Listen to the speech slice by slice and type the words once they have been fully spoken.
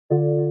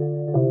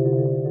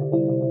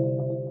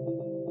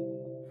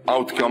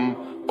outcome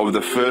of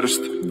the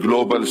first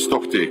global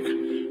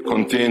stocktake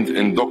contained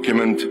in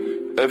document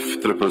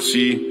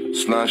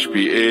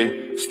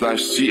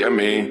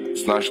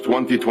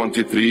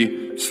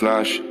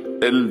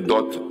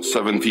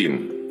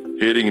FCCC/PA/CMA/2023/L.17.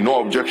 Hearing no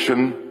objection,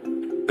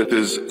 it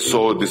is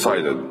so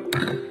decided.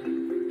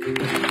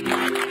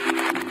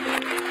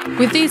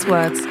 With these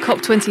words,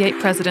 Cop28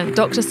 President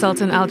Dr.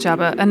 Sultan Al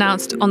Jaber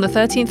announced on the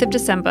 13th of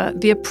December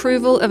the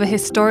approval of a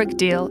historic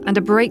deal and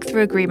a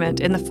breakthrough agreement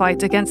in the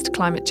fight against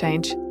climate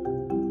change.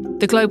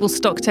 The global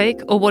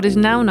stocktake, or what is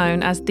now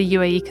known as the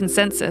UAE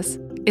Consensus,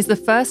 is the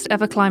first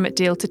ever climate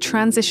deal to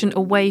transition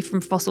away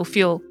from fossil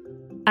fuel,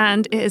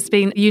 and it has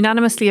been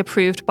unanimously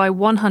approved by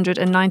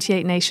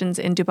 198 nations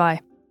in Dubai.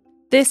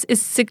 This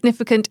is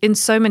significant in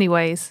so many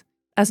ways,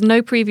 as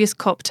no previous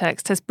COP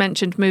text has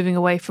mentioned moving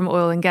away from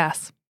oil and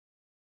gas.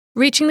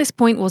 Reaching this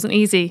point wasn't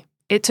easy.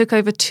 It took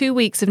over 2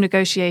 weeks of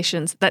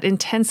negotiations that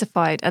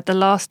intensified at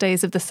the last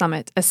days of the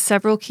summit as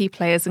several key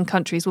players and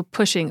countries were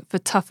pushing for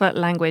tougher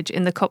language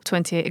in the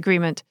COP28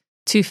 agreement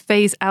to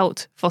phase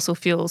out fossil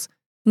fuels,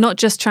 not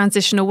just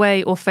transition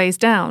away or phase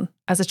down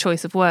as a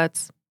choice of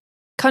words.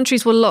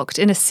 Countries were locked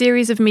in a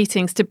series of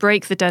meetings to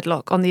break the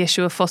deadlock on the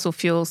issue of fossil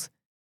fuels,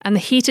 and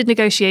the heated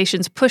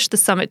negotiations pushed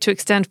the summit to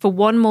extend for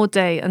one more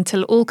day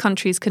until all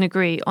countries can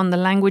agree on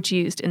the language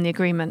used in the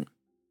agreement.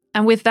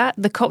 And with that,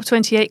 the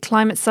COP28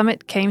 Climate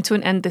Summit came to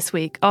an end this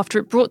week after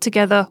it brought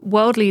together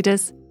world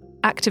leaders,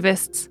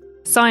 activists,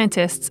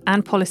 scientists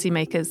and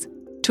policymakers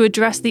to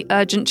address the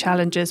urgent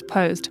challenges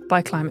posed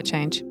by climate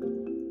change.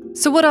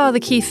 So what are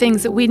the key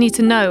things that we need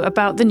to know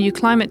about the new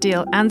climate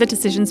deal and the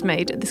decisions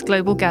made at this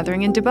global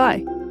gathering in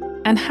Dubai?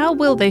 And how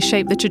will they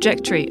shape the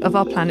trajectory of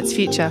our planet's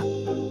future?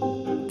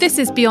 This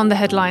is Beyond the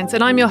Headlines,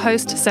 and I'm your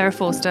host, Sarah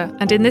Forster.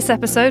 And in this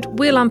episode,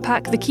 we'll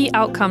unpack the key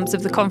outcomes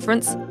of the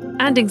conference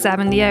and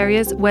examine the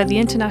areas where the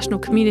international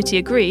community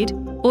agreed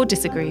or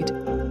disagreed.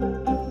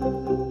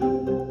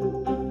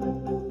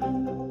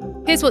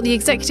 Here's what the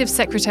Executive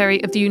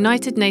Secretary of the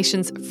United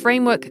Nations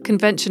Framework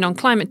Convention on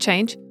Climate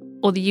Change,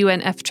 or the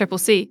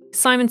UNFCCC,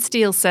 Simon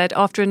Steele said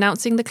after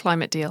announcing the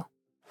climate deal.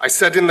 I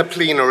said in the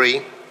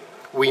plenary,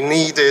 we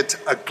needed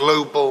a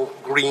global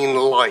green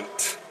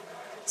light,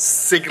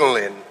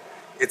 signalling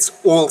it's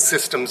all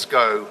systems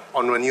go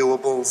on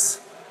renewables,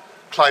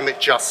 climate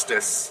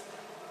justice,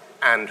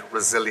 and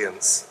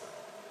resilience.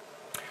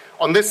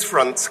 On this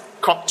front,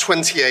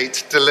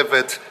 COP28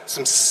 delivered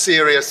some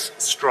serious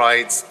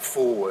strides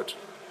forward.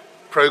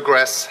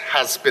 Progress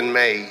has been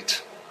made.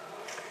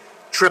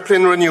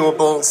 Tripling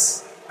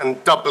renewables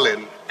and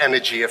doubling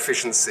energy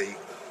efficiency.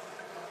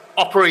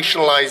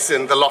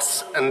 Operationalizing the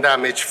Loss and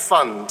Damage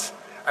Fund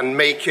and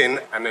making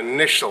an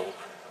initial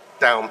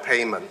down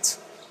payment.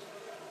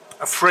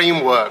 A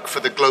framework for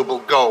the global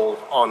goal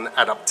on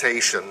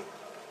adaptation.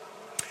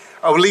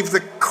 I will leave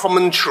the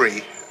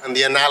commentary and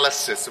the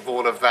analysis of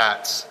all of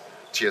that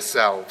to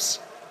yourselves.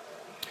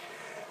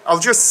 I'll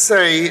just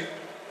say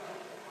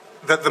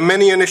that the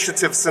many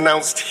initiatives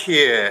announced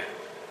here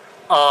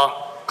are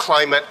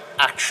climate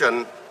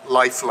action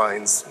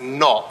lifelines,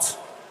 not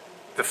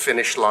the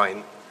finish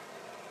line.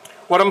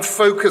 What I'm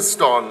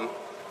focused on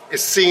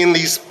is seeing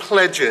these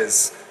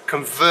pledges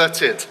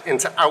converted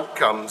into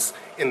outcomes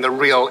in the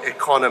real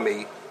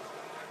economy,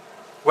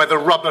 where the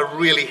rubber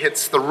really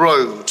hits the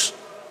road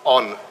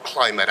on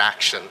climate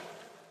action.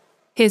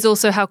 Here's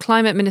also how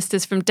climate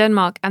ministers from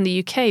Denmark and the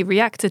UK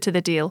reacted to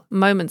the deal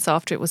moments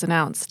after it was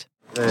announced.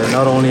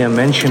 Not only a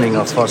mentioning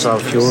of fossil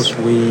fuels,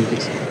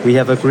 we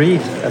have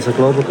agreed as a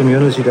global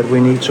community that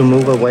we need to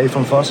move away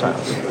from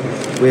fossils.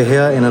 We're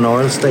here in an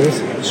oil state,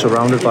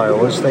 surrounded by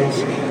oil states,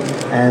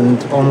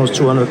 and almost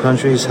 200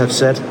 countries have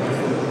said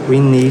we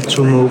need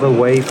to move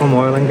away from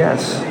oil and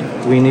gas.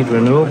 We need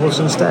renewables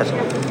instead,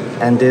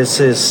 and this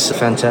is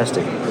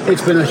fantastic.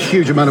 It's been a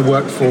huge amount of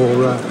work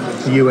for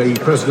the UAE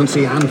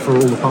presidency and for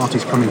all the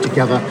parties coming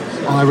together.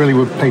 And I really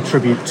would pay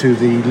tribute to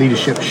the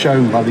leadership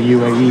shown by the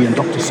UAE and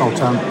Dr.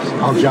 Sultan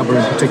Al Jaber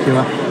in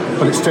particular.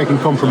 But it's taken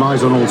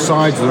compromise on all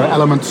sides. There are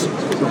elements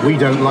that we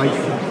don't like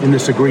in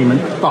this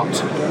agreement,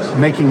 but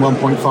making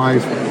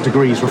 1.5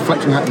 degrees,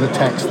 reflecting that in the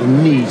text, the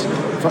need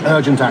for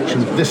urgent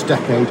action this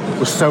decade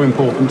was so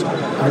important.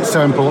 And it's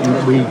so important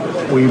that we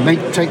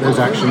take those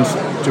actions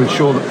to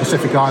ensure that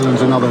Pacific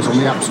Islands and others on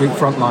the absolute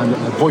front line, that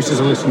their voices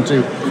are listened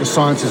to, the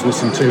science is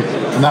listened to,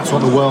 and that's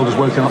what the world has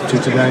woken up to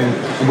today,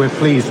 and we're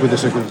pleased with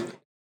this agreement.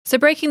 So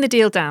breaking the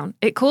deal down,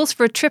 it calls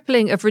for a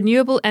tripling of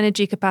renewable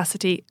energy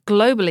capacity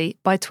globally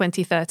by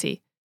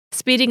 2030,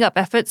 speeding up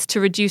efforts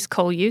to reduce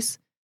coal use,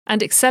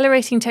 and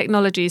accelerating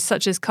technologies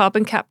such as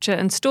carbon capture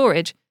and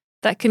storage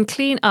that can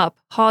clean up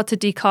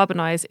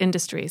hard-to-decarbonise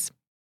industries.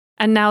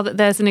 And now that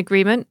there's an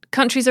agreement,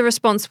 countries are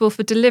responsible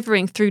for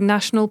delivering through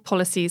national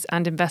policies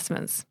and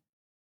investments.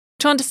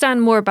 To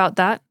understand more about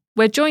that,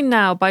 we're joined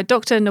now by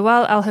Dr.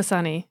 Nawal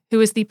Al-Hassani,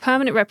 who is the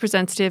permanent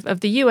representative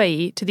of the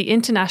UAE to the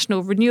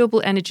International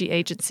Renewable Energy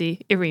Agency,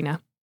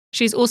 IRENA.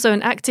 She's also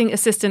an acting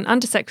assistant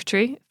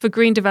undersecretary for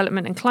Green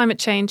Development and Climate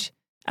Change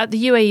at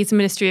the UAE's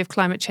Ministry of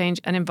Climate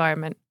Change and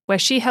Environment. where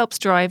she helps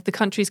drive the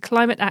country's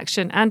climate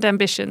action and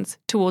ambitions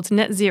towards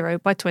net zero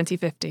by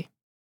 2050.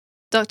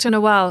 Dr.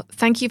 Nawal,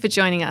 thank you for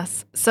joining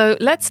us. So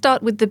let's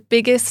start with the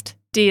biggest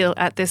deal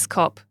at this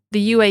COP,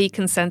 the UAE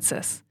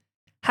Consensus.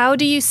 How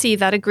do you see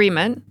that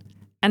agreement,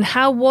 and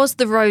how was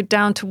the road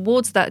down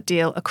towards that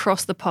deal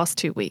across the past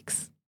 2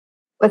 weeks?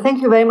 Well,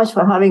 thank you very much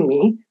for having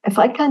me. If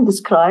I can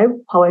describe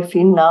how I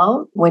feel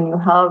now when you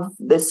have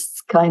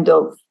this kind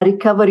of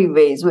recovery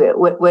phase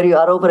where you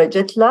are over a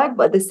jet lag,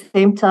 but at the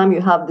same time you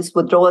have this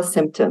withdrawal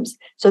symptoms.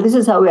 So this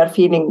is how we are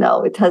feeling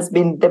now. It has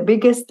been the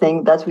biggest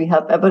thing that we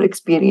have ever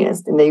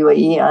experienced in the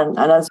UAE, and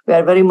as we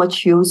are very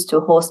much used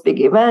to host big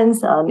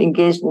events and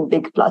engage in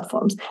big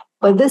platforms.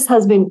 But this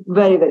has been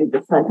very, very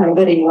different and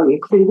very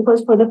unique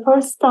because for the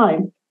first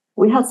time,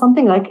 we had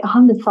something like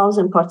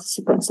 100,000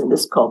 participants in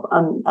this COP,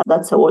 and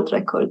that's a world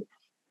record.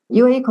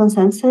 UAE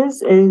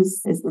Consensus is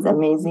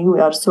amazing.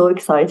 We are so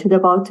excited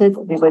about it.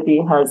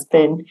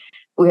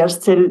 We are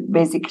still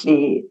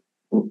basically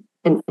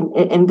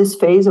in this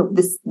phase of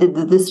this. Did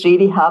this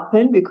really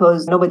happen?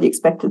 Because nobody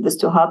expected this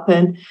to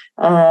happen,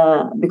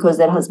 because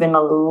there has been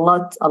a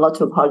lot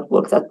of hard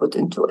work that put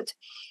into it.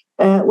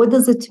 What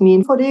does it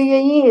mean? For the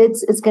UAE,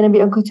 it's going to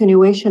be a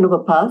continuation of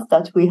a path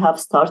that we have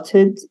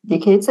started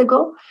decades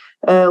ago.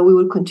 We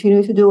will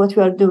continue to do what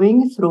we are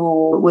doing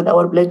with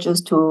our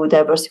pledges to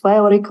diversify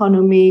our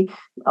economy,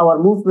 our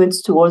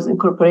movements towards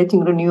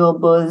incorporating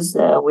renewables.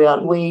 We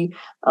are way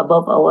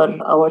above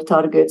our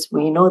targets.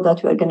 We know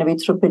that we are going to be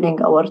tripling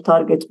our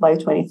target by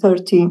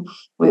 2030.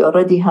 We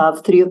already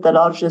have 3 of the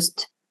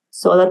largest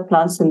solar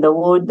plants in the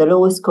world, the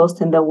lowest cost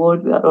in the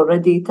world. We are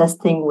already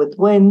testing with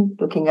wind,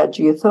 looking at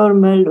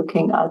geothermal,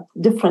 looking at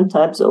different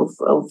types of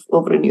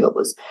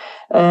renewables.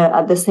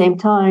 At the same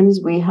time,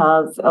 we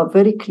have a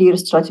very clear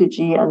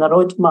strategy and a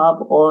roadmap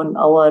on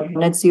our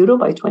net zero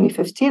by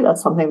 2050.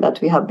 That's something that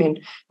we have been,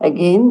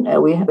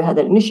 we had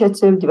an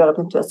initiative developed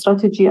into a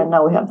strategy, and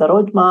now we have the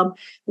roadmap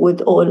with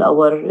all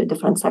our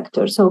different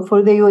sectors. So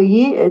for the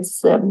UAE,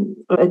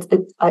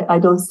 I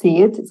don't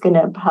see it. It's going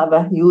to have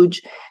a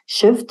huge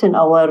shift in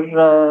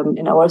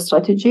our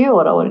strategy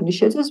or our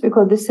initiatives,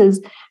 because this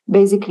is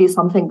basically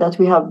something that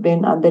we have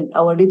been, and then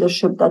our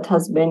leadership that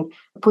has been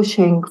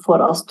pushing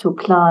for us to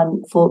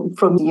plan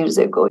from years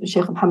ago.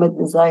 Sheikh Mohammed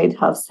bin Zayed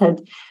have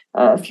said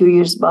a few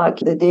years back,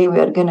 the day we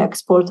are going to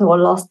export our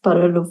last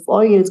barrel of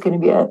oil is going to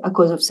be a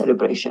cause of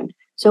celebration.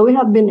 So we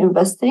have been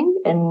investing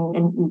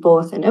in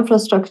both in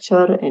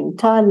infrastructure, in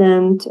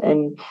talent,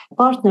 in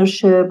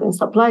partnership, in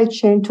supply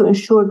chain to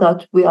ensure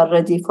that we are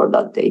ready for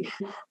that day.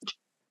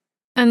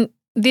 And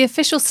the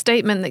official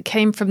statement that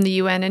came from the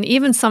UN, and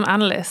even some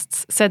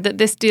analysts, said that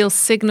this deal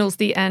signals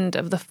the end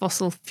of the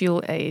fossil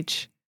fuel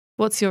age.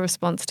 What's your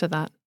response to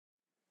that?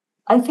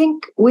 I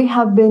think we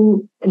have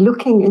been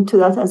looking into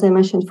that, as I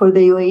mentioned, for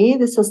the UAE.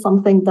 This is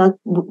something that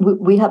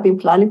we have been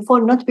planning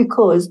for, not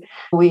because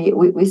we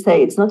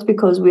say it's not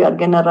because we are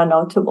going to run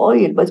out of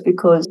oil, but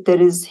because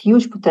there is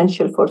huge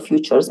potential for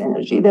futures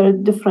energy. There are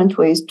different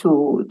ways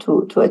to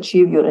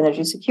achieve your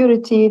energy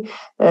security,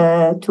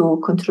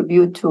 to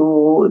contribute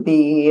to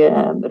the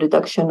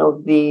reduction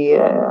of the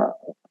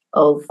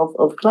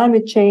of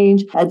climate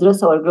change,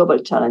 address our global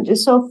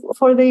challenges. So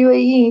for the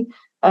UAE,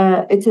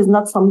 it is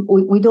not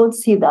we don't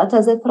see that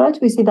as a threat.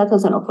 We see that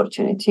as an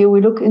opportunity.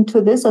 We look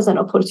into this as an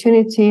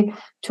opportunity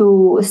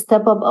to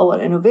step up our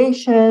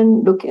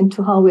innovation, look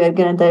into how we are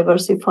going to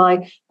diversify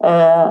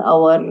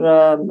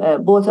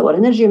both our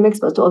energy mix,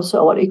 but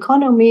also our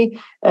economy,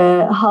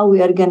 how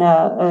we are going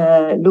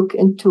to look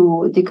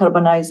into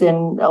decarbonizing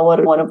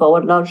one of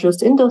our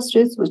largest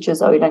industries, which is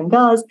oil and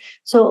gas.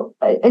 So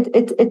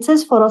it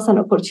is for us an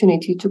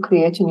opportunity to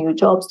create new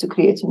jobs, to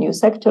create new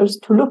sectors,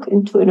 to look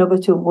into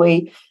innovative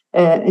way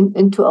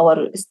into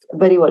our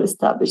very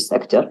well-established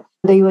sector.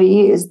 The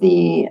UAE is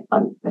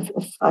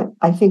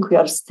I think we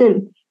are still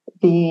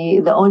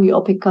the only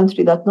OPEC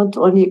country that not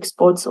only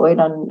exports oil,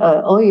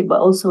 but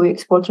also we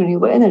export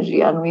renewable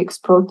energy, and we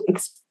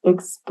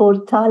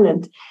export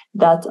talent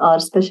that are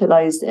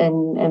specialized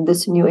in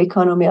this new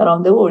economy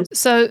around the world.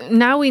 So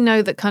now we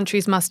know that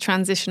countries must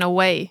transition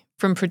away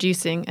from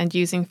producing and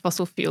using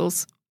fossil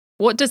fuels.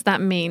 What does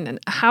that mean, and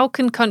how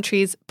can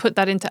countries put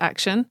that into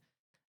action?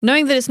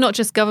 Knowing that it's not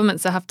just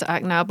governments that have to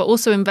act now, but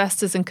also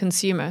investors and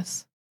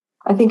consumers.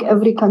 I think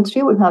every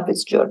country will have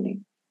its journey.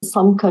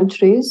 Some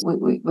countries,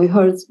 we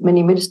heard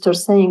many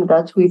ministers saying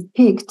that we've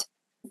peaked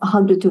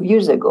hundreds of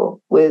years ago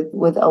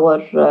with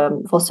our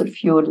fossil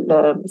fuel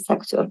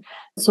sector.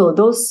 So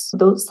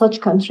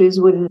such countries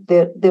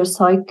their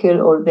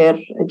cycle or their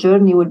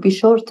journey will be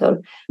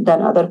shorter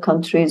than other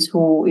countries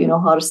who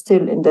are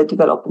still in the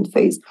development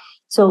phase.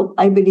 So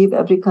I believe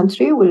every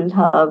country will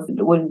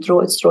draw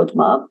its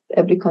roadmap.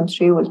 Every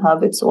country will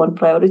have its own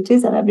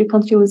priorities, and every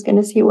country is going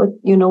to see where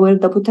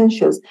the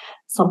potentials.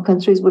 Some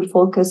countries will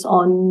focus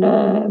on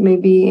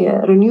maybe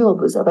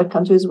renewables. Other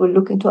countries will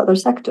look into other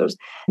sectors.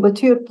 But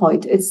to your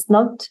point, it's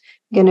not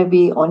going to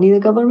be only the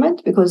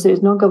government, because there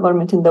is no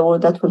government in the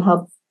world that will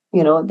have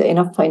the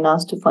enough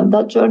finance to fund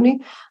that journey.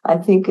 I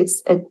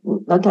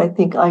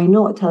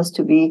know it has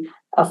to be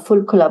a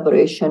full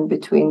collaboration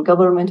between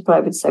government,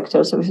 private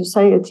sector, civil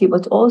society,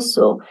 but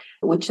also,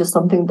 which is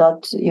something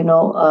that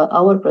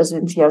our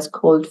presidency has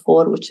called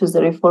for, which is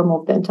the reform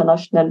of the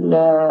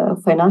international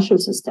financial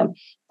system.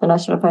 The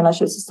national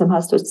financial system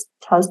has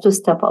to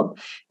step up.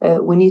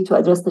 We need to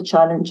address the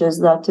challenges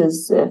that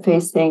is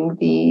facing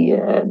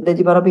the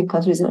developing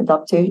countries in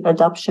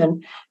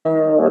adoption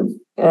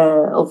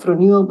of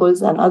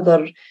renewables and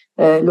other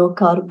low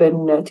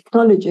carbon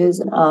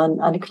technologies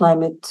and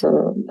climate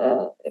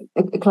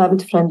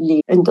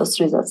friendly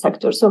industries and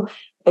sectors. So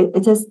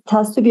it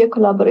has to be a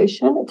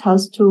collaboration. It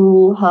has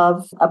to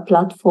have a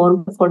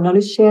platform for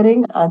knowledge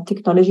sharing and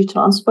technology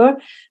transfer.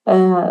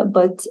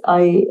 But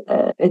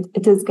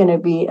it is going to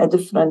be a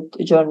different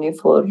journey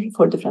for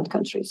different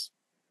countries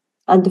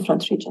and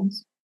different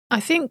regions. I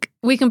think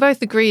we can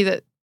both agree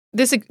that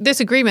this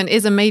agreement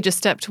is a major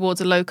step towards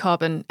a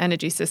low-carbon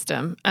energy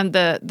system, and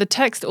the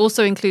text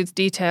also includes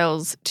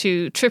details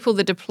to triple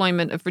the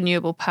deployment of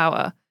renewable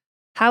power.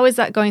 How is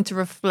that going to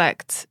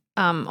reflect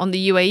on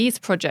the UAE's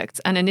projects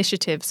and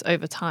initiatives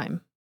over time?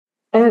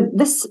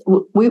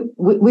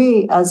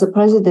 We as a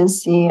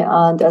presidency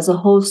and as a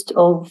host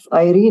of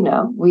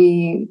IRENA,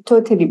 we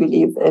totally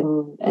believe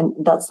in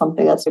that's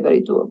something that's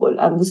very doable,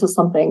 and this is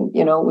something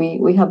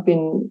we have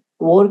been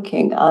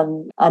working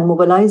and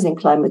mobilizing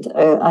climate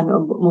and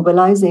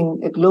mobilizing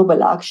a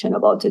global action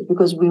about it,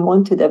 because we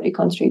wanted every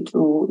country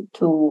to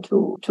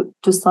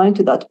sign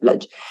to that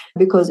pledge,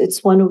 because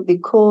it's one of the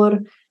core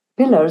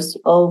pillars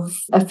of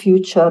a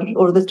future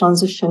or the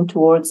transition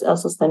towards a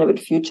sustainable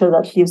future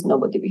that leaves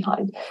nobody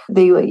behind.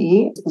 The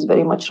UAE is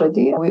very much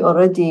ready. We're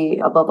already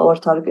above our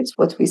targets,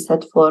 what we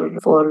set for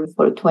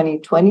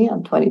 2020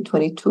 and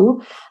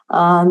 2022.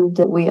 And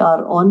we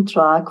are on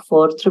track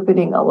for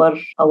tripling our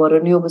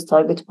renewables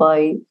target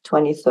by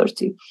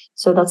 2030.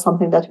 So that's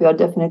something that we are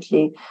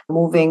definitely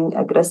moving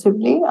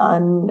aggressively.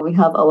 And we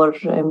have our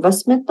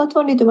investment, not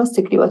only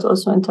domestically, but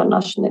also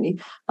internationally.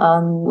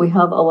 And we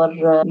have our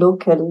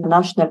local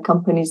national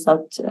companies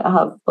that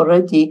have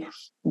already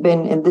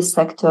been in this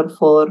sector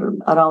for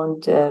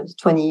around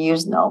 20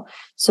 years now.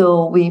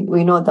 So we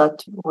know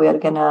that we are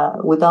going to,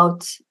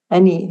 without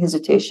any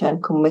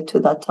hesitation, commit to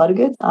that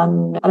target.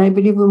 And I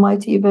believe we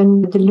might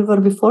even deliver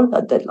before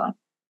that deadline.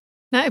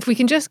 Now, if we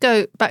can just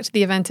go back to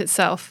the event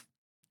itself,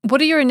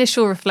 what are your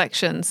initial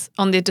reflections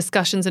on the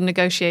discussions and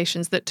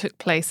negotiations that took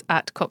place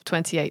at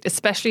COP28,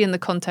 especially in the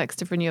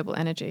context of renewable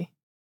energy?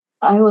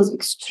 I was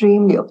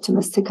extremely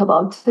optimistic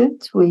about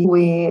it.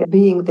 We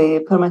being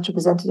the permanent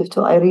representative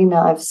to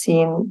IRENA, I've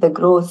seen the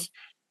growth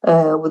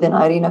within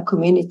IRENA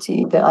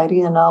community. The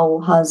IRENA now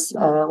has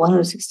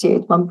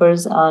 168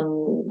 members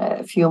and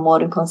a few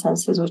more in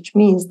consensus, which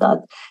means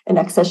that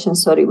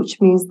which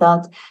means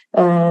that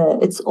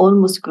it's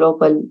almost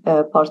global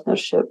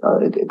partnership,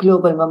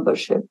 global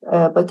membership.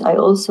 But I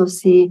also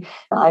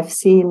I've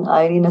seen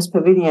IRENA's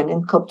pavilion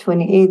in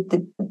COP28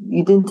 that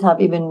you didn't have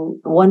even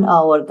 1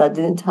 hour that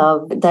didn't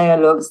have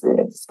dialogues,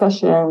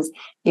 discussions,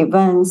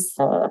 events,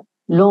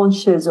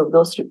 launches of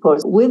those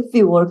reports. With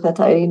the work that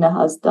IRENA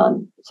has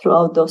done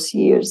throughout those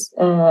years,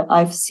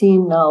 I've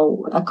seen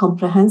now a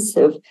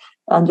comprehensive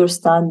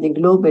understanding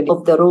globally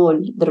of the role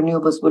the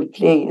renewables will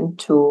play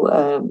into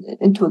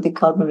the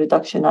carbon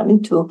reduction and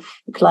into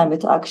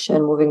climate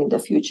action moving in the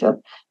future.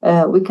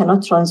 We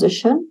cannot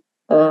transition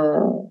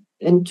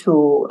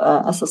into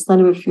a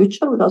sustainable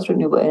future without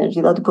renewable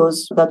energy. That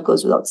goes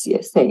without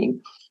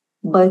saying.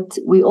 But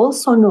we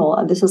also know,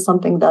 and this is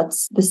something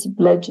this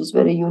pledge is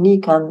very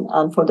unique,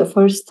 and for the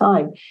first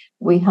time,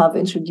 we have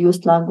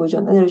introduced language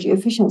on energy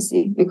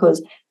efficiency,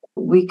 because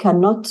we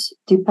cannot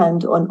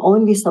depend on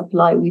only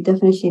supply. We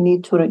definitely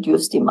need to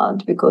reduce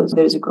demand, because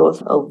there is a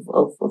growth of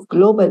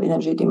global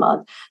energy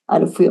demand.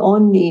 And if we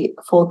only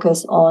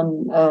focus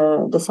on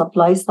the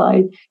supply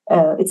side,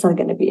 it's not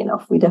going to be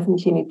enough. We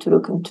definitely need to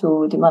look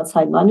into demand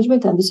side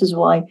management. And this is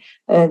why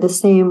the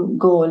same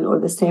goal or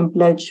the same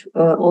pledge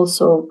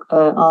also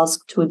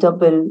asks to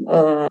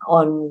double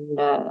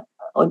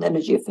on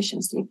energy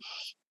efficiency.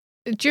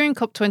 During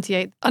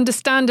COP28,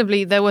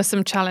 understandably, there were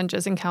some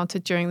challenges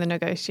encountered during the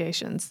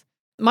negotiations.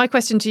 My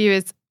question to you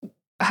is,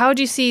 how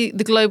do you see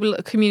the global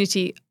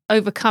community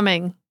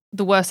overcoming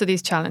the worst of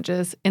these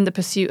challenges in the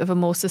pursuit of a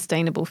more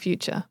sustainable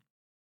future?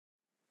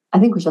 I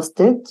think we just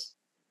did.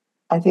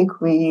 I think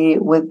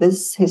with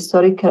this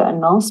historical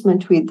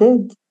announcement we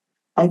did,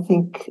 I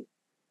think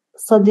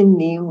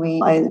suddenly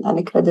and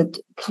the credit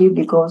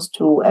clearly goes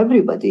to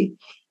everybody.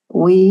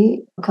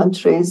 We,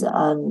 countries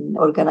and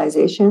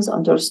organizations,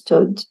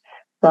 understood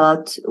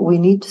that we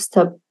need to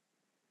step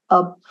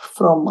up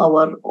from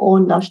our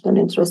own national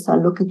interest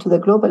and look into the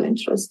global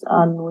interest.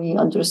 And we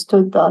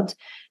understood that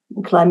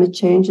climate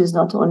change is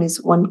not only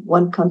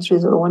one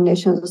country's or one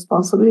nation's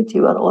responsibility.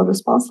 We are all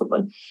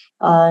responsible.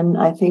 And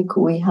I think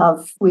we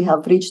have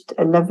reached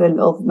a level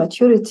of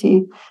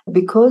maturity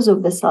because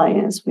of the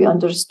science. We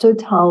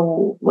understood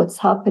what's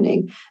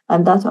happening,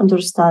 and that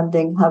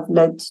understanding have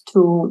led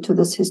to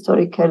this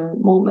historical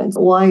moment.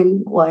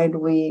 While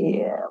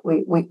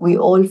we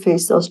all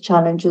face those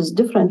challenges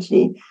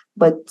differently,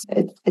 But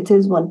it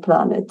is one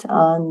planet,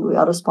 and we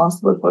are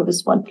responsible for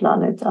this one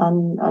planet,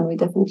 and we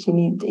definitely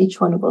need each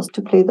one of us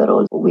to play the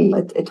role.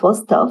 It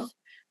was tough,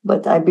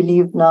 but I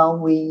believe now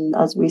we,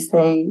 as we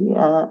say,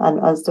 and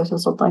as Dr.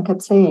 Sultan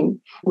kept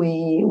saying,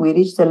 we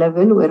reached a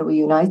level where we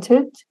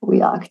united,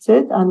 we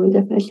acted, and we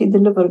definitely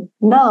delivered.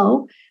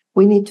 Now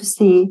we need to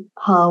see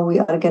how we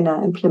are going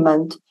to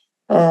implement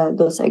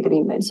those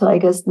agreements. So I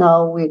guess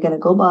now we're going to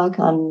go back,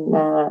 and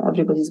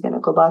everybody's going to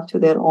go back to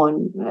their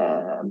own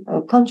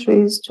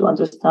countries to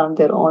understand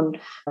their own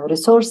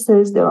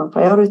resources, their own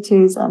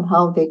priorities, and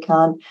how they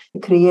can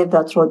create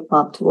that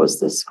roadmap towards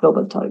this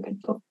global target.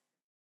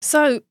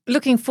 So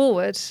looking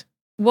forward,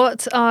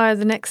 what are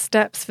the next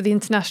steps for the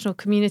international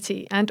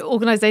community and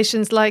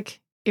organisations like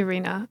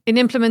IRENA in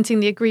implementing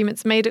the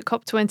agreements made at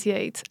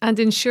COP28 and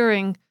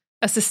ensuring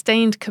a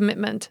sustained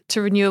commitment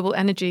to renewable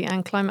energy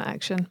and climate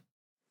action?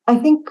 I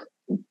think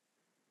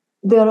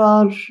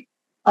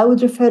I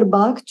would refer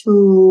back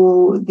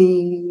to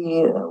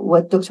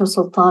what Dr.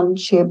 Sultan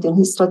shaped in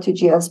his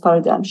strategy as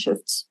paradigm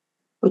shifts,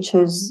 which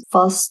is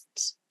fast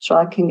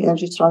tracking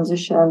energy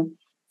transition,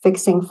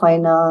 fixing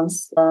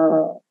finance,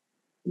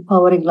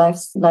 empowering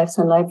lives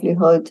and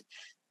livelihood,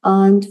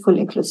 and full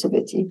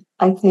inclusivity.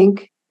 I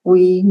think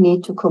we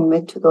need to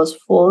commit to those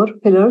 4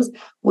 pillars,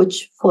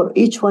 which for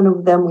each one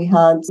of them we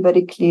had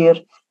very clear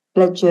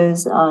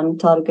pledges and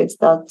targets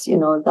that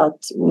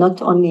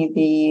not only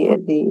the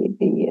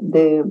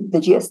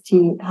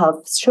GST have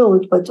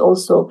showed, but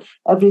also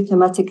every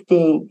thematic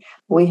day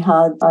we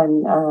had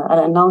an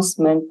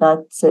announcement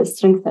that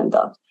strengthened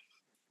that.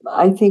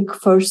 I think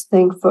first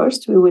thing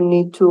first, we will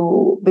need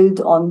to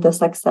build on the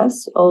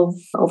success of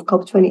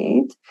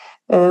COP28.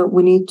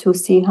 We need to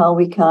see how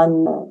we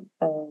can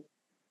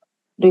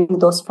bring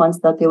those funds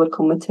that they were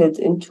committed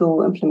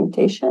into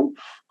implementation,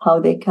 how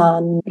they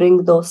can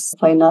bring those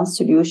finance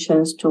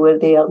solutions to where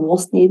they are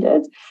most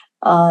needed,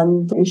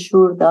 and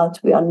ensure that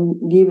we are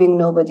leaving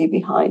nobody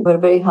behind. We're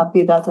very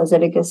happy that as a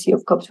legacy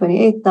of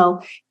COP28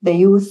 now, the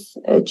youth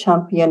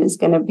champion is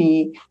going to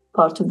be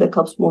part of the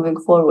COPs moving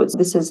forward.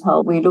 This is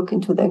how we look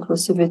into the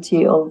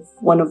inclusivity of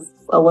one of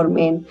our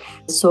main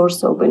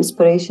source of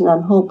inspiration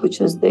and hope,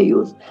 which is the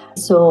youth.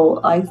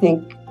 So I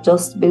think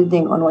just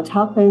building on what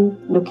happened,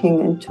 looking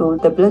into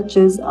the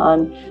pledges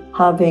and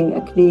having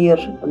a clear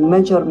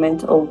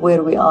measurement of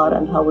where we are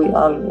and how we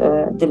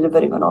are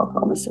delivering on our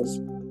promises.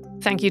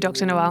 Thank you,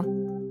 Dr. Noel.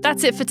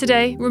 That's it for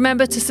today.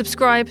 Remember to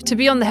subscribe to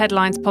Beyond the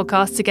Headlines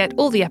podcast to get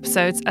all the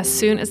episodes as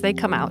soon as they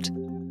come out.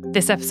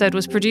 This episode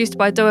was produced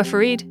by Doa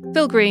Farid,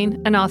 Phil Green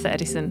and Arthur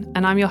Edison,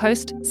 and I'm your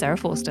host, Sarah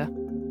Forster.